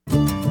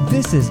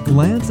This is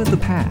Glance at the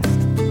Past,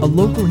 a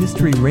local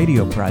history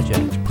radio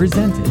project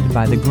presented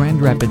by the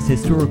Grand Rapids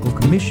Historical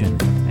Commission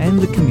and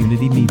the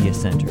Community Media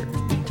Center.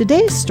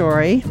 Today's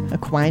story,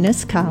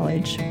 Aquinas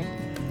College.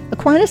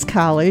 Aquinas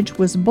College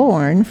was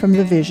born from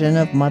the vision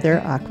of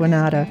Mother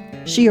Aquinata.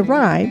 She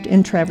arrived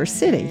in Traverse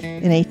City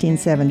in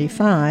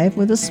 1875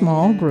 with a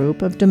small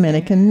group of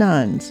Dominican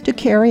nuns to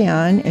carry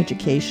on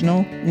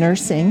educational,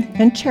 nursing,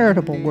 and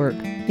charitable work.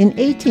 In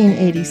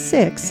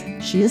 1886,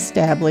 she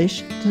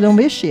established the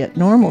Novitiate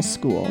Normal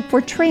School for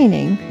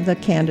training the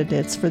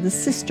candidates for the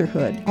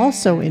sisterhood,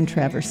 also in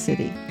Traverse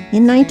City.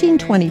 In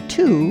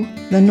 1922,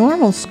 the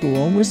Normal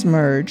School was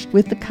merged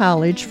with the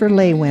College for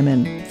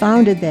Laywomen,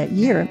 founded that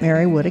year at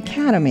Marywood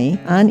Academy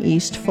on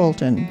East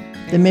Fulton.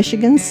 The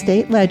Michigan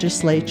State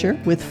Legislature,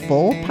 with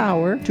full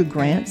power to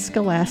grant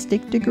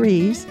scholastic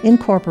degrees,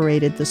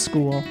 incorporated the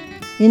school.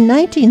 In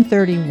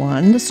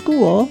 1931, the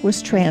school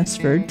was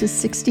transferred to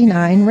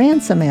 69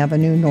 Ransom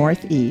Avenue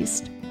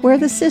Northeast, where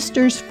the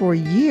sisters for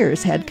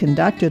years had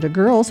conducted a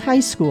girls' high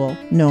school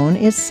known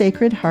as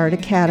Sacred Heart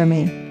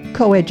Academy.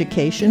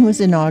 Coeducation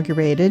was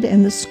inaugurated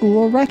and the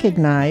school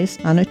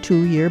recognized on a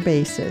 2-year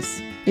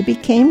basis. It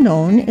became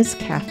known as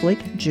Catholic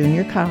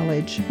Junior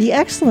College. The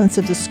excellence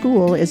of the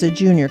school as a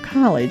junior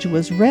college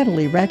was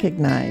readily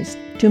recognized.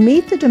 To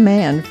meet the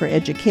demand for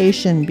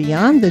education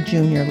beyond the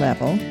junior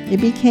level, it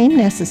became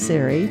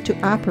necessary to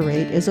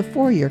operate as a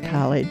 4-year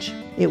college.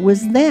 It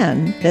was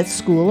then that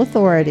school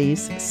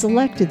authorities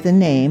selected the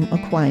name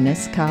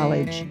Aquinas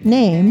College,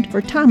 named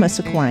for Thomas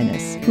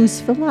Aquinas,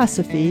 whose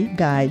philosophy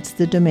guides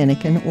the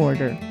Dominican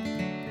order.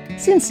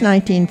 Since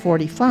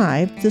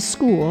 1945, the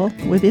school,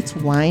 with its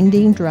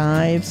winding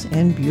drives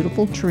and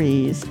beautiful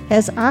trees,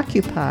 has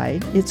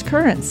occupied its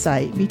current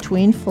site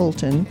between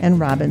Fulton and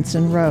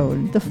Robinson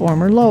Road, the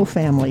former Lowe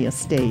family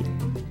estate.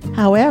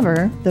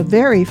 However, the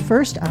very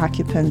first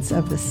occupants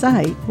of the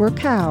site were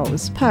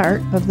cows,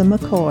 part of the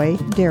McCoy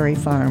Dairy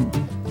Farm.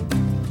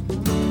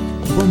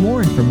 For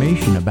more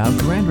information about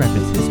Grand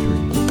Rapids history,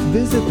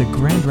 visit the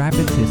Grand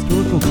Rapids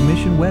Historical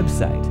Commission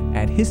website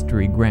at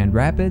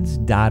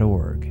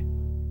historygrandrapids.org.